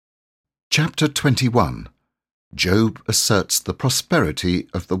Chapter 21. Job asserts the prosperity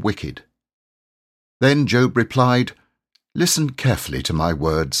of the wicked. Then Job replied, "Listen carefully to my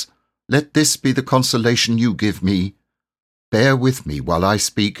words. Let this be the consolation you give me. Bear with me while I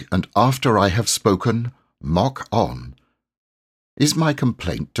speak, and after I have spoken, mock on. Is my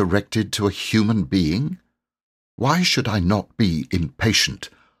complaint directed to a human being? Why should I not be impatient?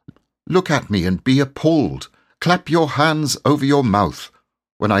 Look at me and be appalled. Clap your hands over your mouth.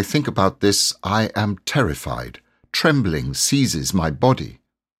 When I think about this, I am terrified. Trembling seizes my body.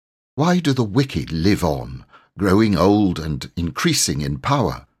 Why do the wicked live on, growing old and increasing in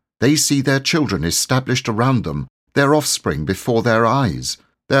power? They see their children established around them, their offspring before their eyes.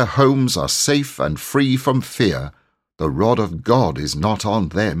 Their homes are safe and free from fear. The rod of God is not on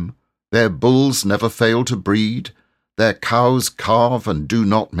them. Their bulls never fail to breed. Their cows calve and do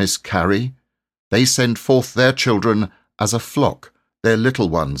not miscarry. They send forth their children as a flock. Their little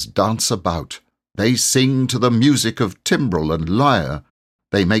ones dance about. They sing to the music of timbrel and lyre.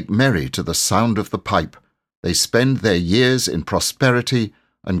 They make merry to the sound of the pipe. They spend their years in prosperity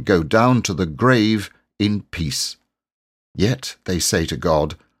and go down to the grave in peace. Yet they say to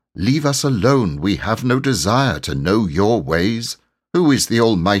God, 'Leave us alone, we have no desire to know your ways. Who is the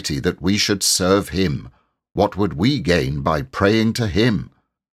Almighty that we should serve him? What would we gain by praying to him?'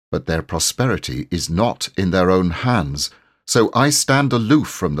 But their prosperity is not in their own hands, so I stand aloof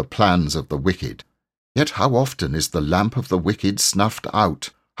from the plans of the wicked. Yet how often is the lamp of the wicked snuffed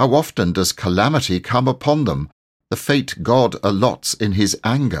out? How often does calamity come upon them, the fate God allots in his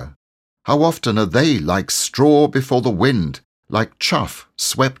anger? How often are they like straw before the wind, like chaff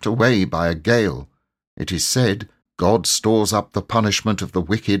swept away by a gale? It is said, God stores up the punishment of the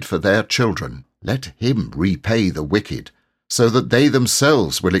wicked for their children. Let him repay the wicked, so that they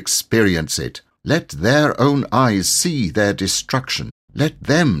themselves will experience it. Let their own eyes see their destruction. Let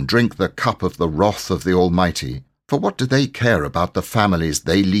them drink the cup of the wrath of the Almighty. For what do they care about the families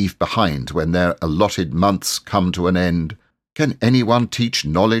they leave behind when their allotted months come to an end? Can anyone teach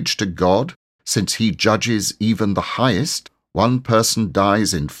knowledge to God, since he judges even the highest? One person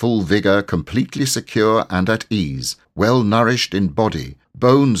dies in full vigor, completely secure and at ease, well nourished in body,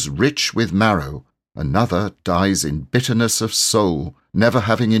 bones rich with marrow. Another dies in bitterness of soul, never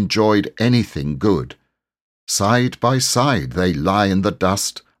having enjoyed anything good. Side by side they lie in the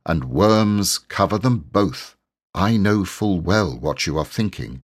dust, and worms cover them both. I know full well what you are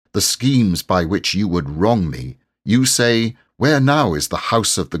thinking, the schemes by which you would wrong me. You say, 'Where now is the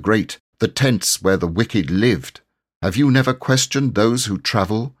house of the great, the tents where the wicked lived?' Have you never questioned those who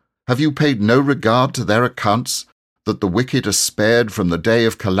travel? Have you paid no regard to their accounts, that the wicked are spared from the day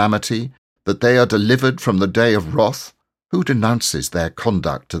of calamity, that they are delivered from the day of wrath? Who denounces their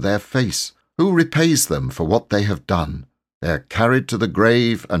conduct to their face? Who repays them for what they have done? They are carried to the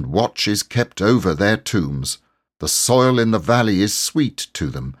grave, and watch is kept over their tombs. The soil in the valley is sweet to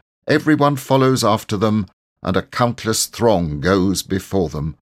them. Everyone follows after them, and a countless throng goes before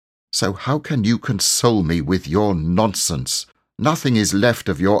them. So how can you console me with your nonsense? Nothing is left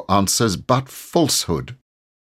of your answers but falsehood.